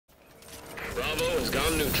Bravo has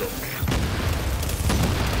gone neutral.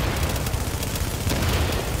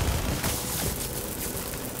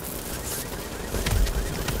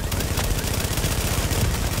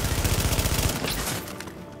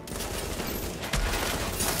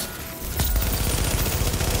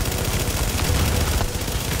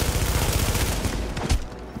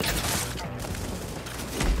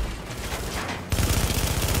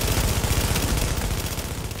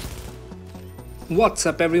 What's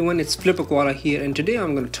up everyone, it's Flipperkoala here, and today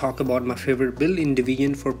I'm going to talk about my favorite build in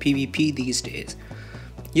Division for PvP these days.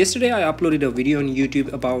 Yesterday I uploaded a video on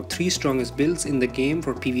YouTube about 3 strongest builds in the game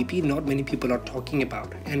for PvP not many people are talking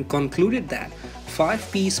about, and concluded that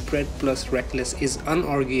 5p spread plus reckless is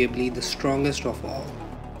unarguably the strongest of all.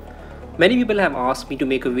 Many people have asked me to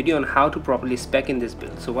make a video on how to properly spec in this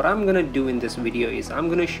build, so what I'm gonna do in this video is I'm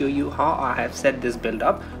gonna show you how I have set this build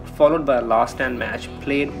up, followed by a last stand match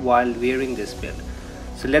played while wearing this build.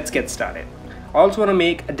 So let's get started. I also want to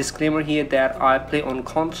make a disclaimer here that I play on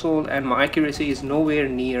console and my accuracy is nowhere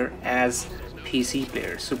near as PC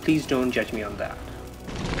players, so please don't judge me on that.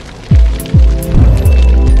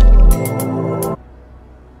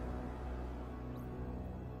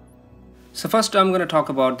 So first I'm going to talk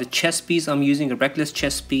about the chest piece. I'm using a reckless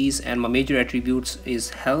chest piece and my major attributes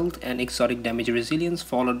is health and exotic damage resilience,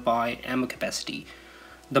 followed by ammo capacity.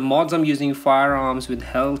 The mods I'm using firearms with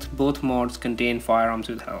health. Both mods contain firearms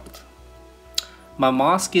with health. My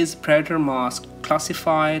mask is Predator Mask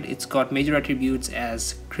classified. It's got major attributes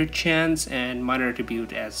as crit chance and minor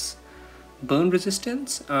attribute as burn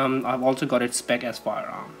resistance. I've also got its spec as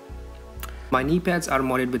firearm. My knee pads are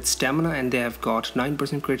modded with stamina and they have got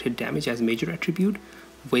 9% crit hit damage as major attribute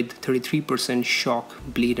with 33% shock,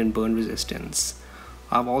 bleed and burn resistance.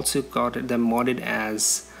 I've also got them modded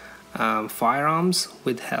as firearms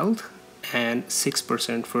with health and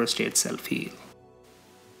 6% first aid self heal.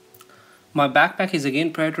 My backpack is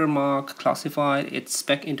again Predator Mark classified. It's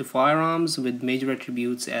spec into firearms with major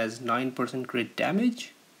attributes as 9% crit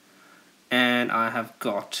damage, and I have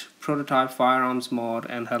got prototype firearms mod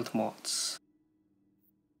and health mods.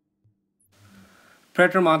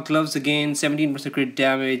 Predator Mark gloves again 17% crit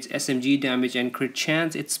damage, SMG damage and crit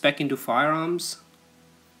chance. It's spec into firearms.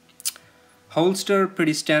 Holster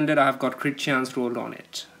pretty standard. I have got crit chance rolled on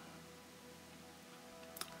it.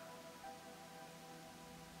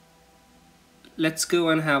 Let's go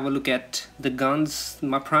and have a look at the guns.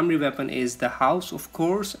 My primary weapon is the house, of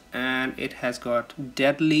course, and it has got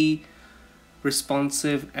deadly,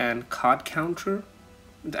 responsive and card counter.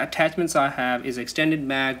 The attachments I have is extended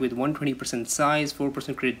mag with 120% size,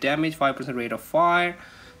 4% crit damage, 5% rate of fire,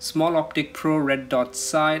 small optic pro red dot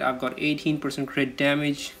sight. I've got 18% crit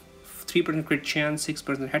damage, 3% crit chance,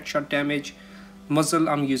 6% headshot damage. Muzzle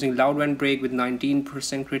I'm using loud vent break with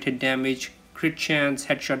 19% crit hit damage, crit chance,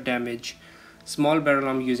 headshot damage. Small barrel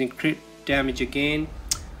I'm using crit damage again.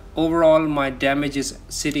 Overall my damage is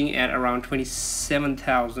sitting at around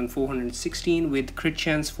 27,416 with crit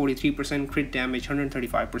chance 43%, crit damage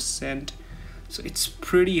 135%. So it's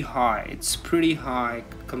pretty high.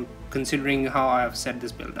 Considering how I have set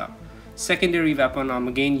this build up. Secondary weapon I'm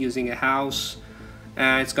again using a house.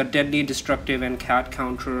 It's got deadly, destructive and card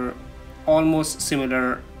counter, almost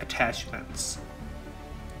similar attachments.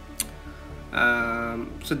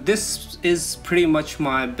 So this is pretty much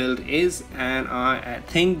my build is, and I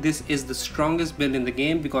think this is the strongest build in the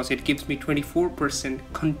game because it gives me 24%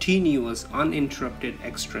 continuous uninterrupted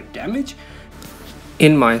extra damage.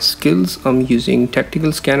 In my skills I'm using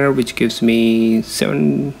tactical scanner, which gives me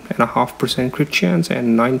 7.5% crit chance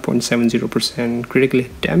and 9.70% critical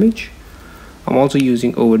hit damage. I'm also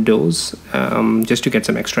using overdose just to get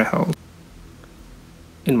some extra health.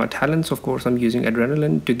 In my talents, of course, I'm using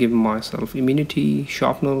adrenaline to give myself immunity,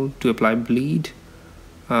 shrapnel to apply bleed.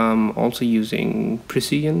 Also using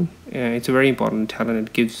precision. It's a very important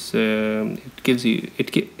talent. It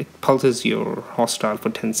pulses your hostile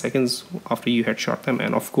for 10 seconds after you headshot them,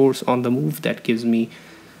 and of course on the move that gives me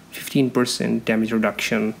 15% damage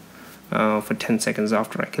reduction for 10 seconds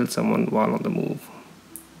after I kill someone while on the move.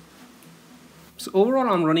 So overall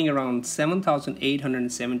I'm running around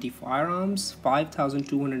 7,870 firearms,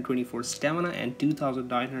 5,224 stamina and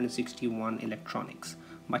 2,961 electronics.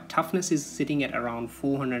 My toughness is sitting at around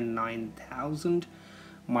 409,000.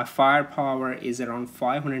 My firepower is around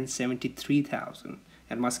 573,000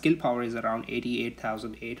 and my skill power is around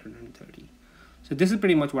 88,830. So this is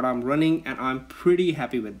pretty much what I'm running and I'm pretty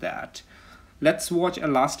happy with that. Let's watch a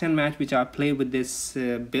last stand match which I played with this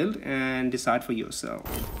build and decide for yourself.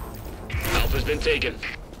 Alpha's been taken.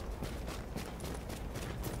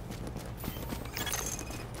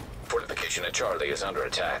 Fortification at Charlie is under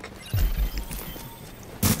attack.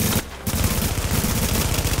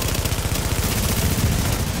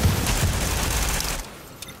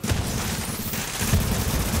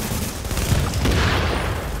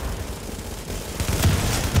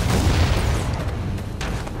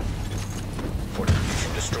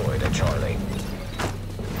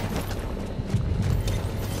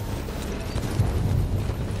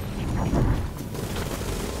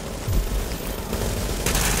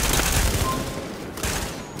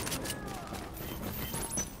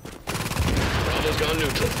 gone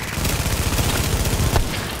neutral.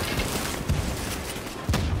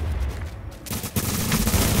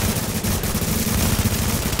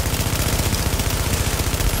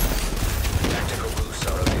 Tactical boosts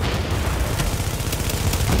are available.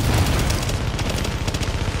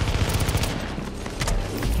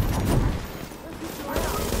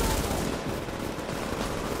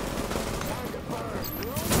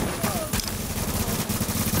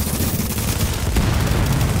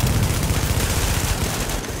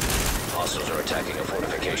 Hostiles are attacking a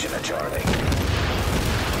fortification at Charlie.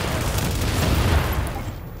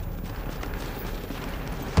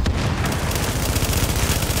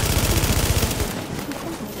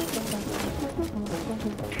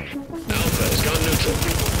 Alpha has gone neutral.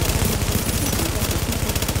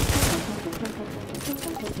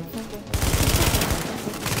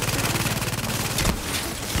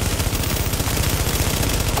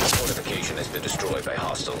 Fortification has been destroyed by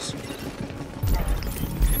hostiles.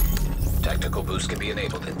 Tactical boost can be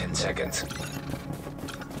enabled in 10 seconds.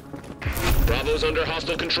 Bravo's under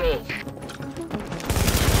hostile control.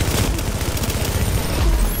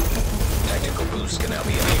 Tactical boost can now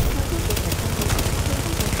be enabled.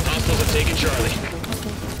 Hostiles have taken Charlie.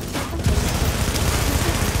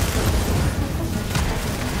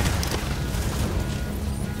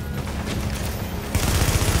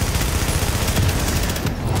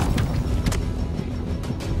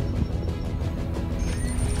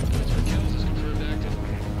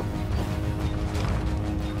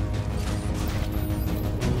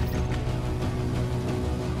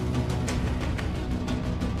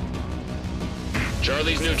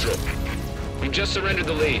 Charlie's neutral. We've just surrendered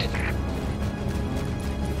the lead.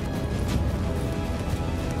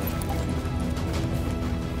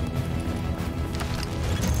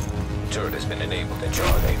 Turret has been enabled at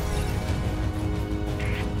Charlie.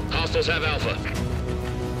 Hostiles have Alpha.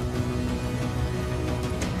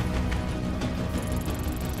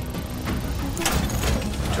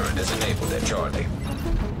 Turret is enabled at Charlie.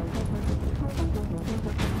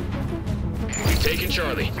 We've taken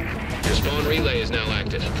Charlie. Your spawn relay is now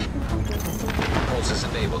active. Pulse is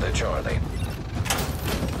enabled at Charlie.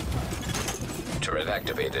 Turret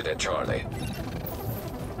activated at Charlie.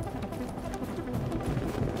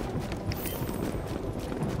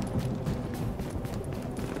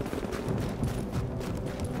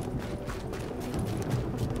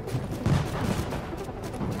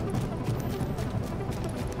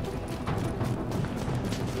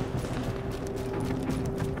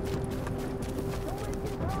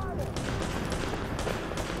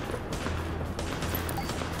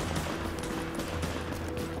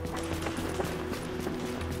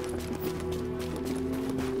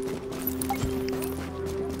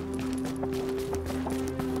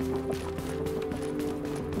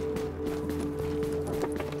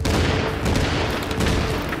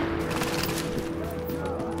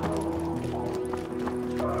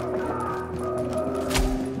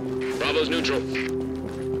 Bravo's neutral.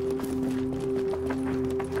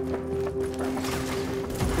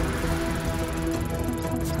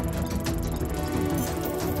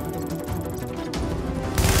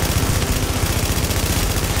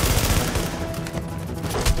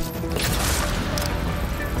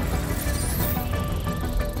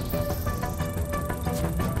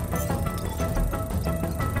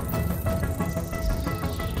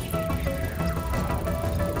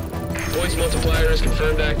 Points multiplier is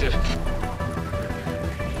confirmed active.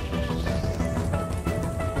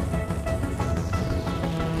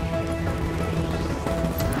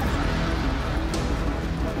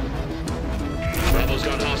 Bravo's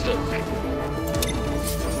gone hostile.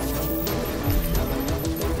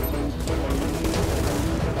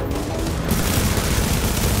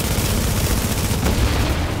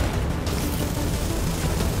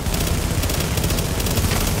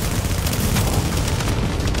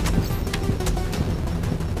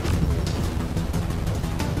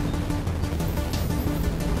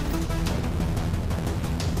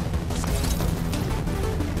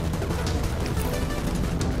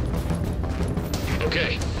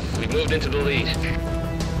 Okay, we've moved into the lead.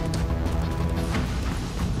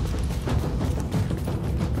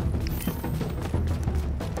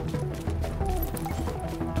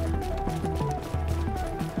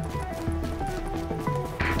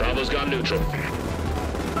 Bravo's gone neutral.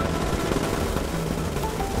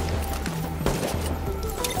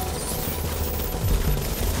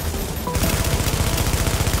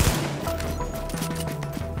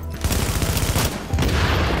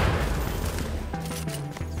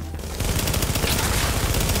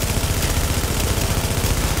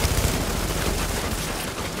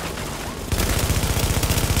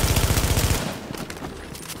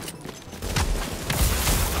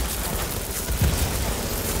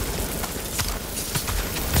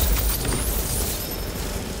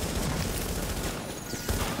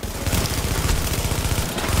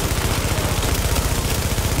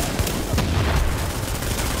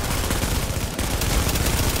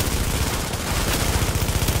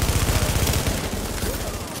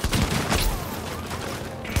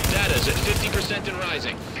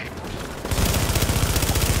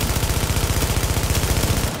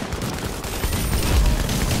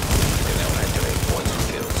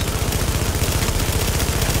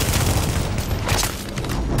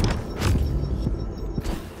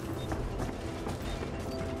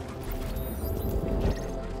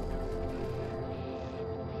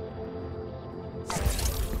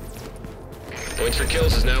 Points for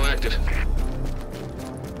kills is now active.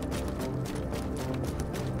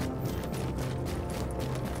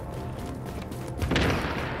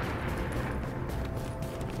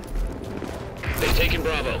 They've taken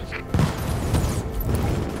Bravo.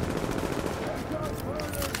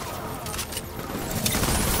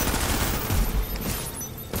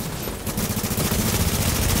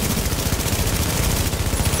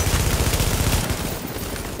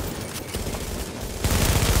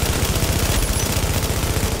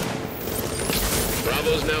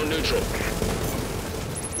 Bravo's now neutral.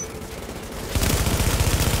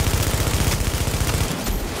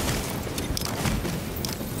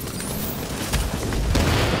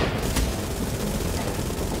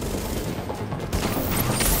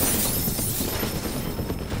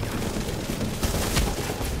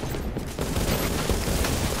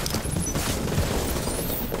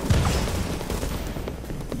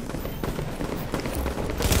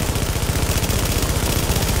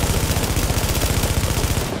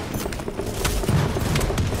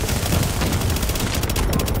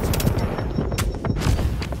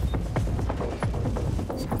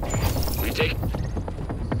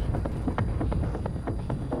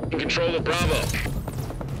 Control of Bravo.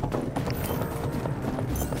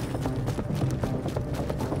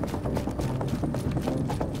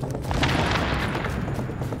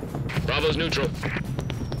 Bravo's neutral.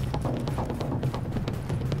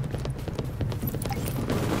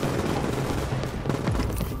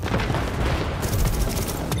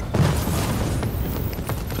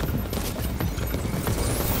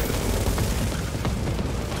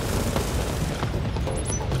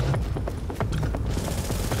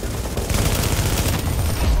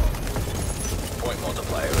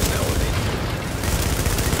 Multiplier is now within.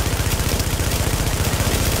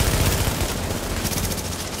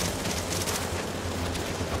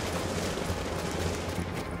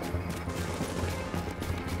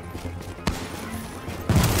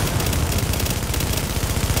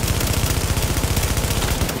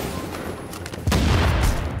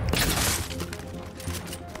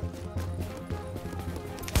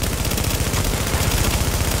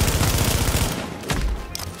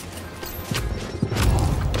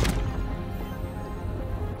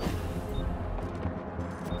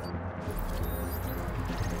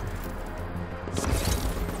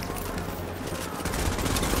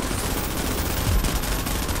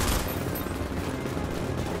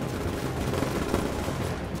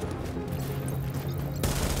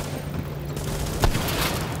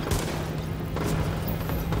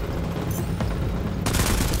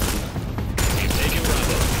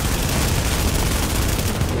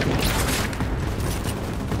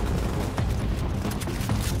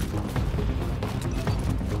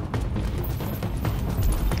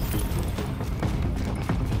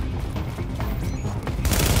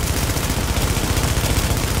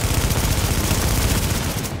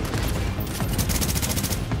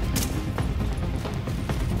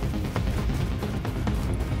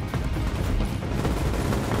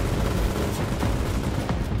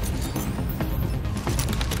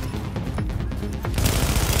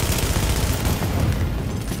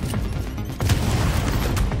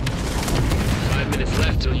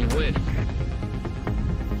 Till you win.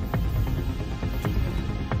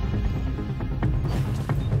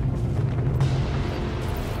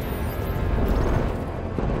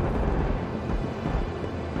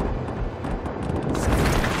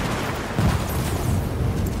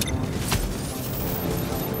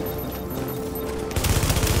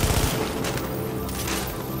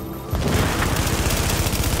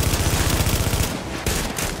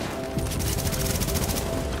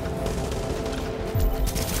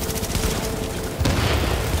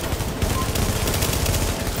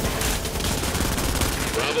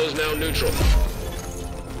 Bravo's now neutral.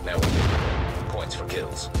 Now within. Points for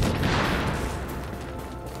kills.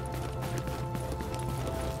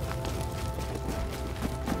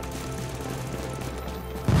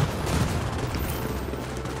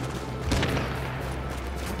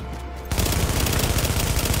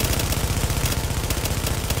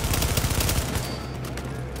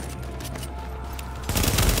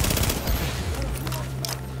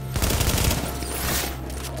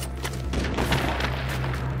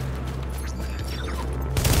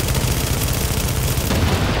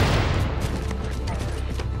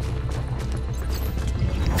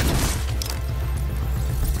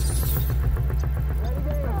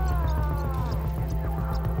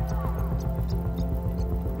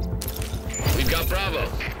 Got Bravo.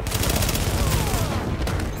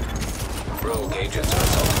 Rogue agents are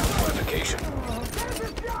assaulting the fortification.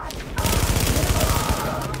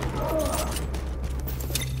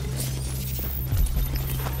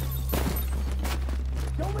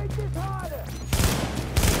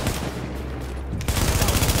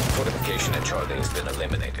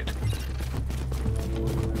 eliminated.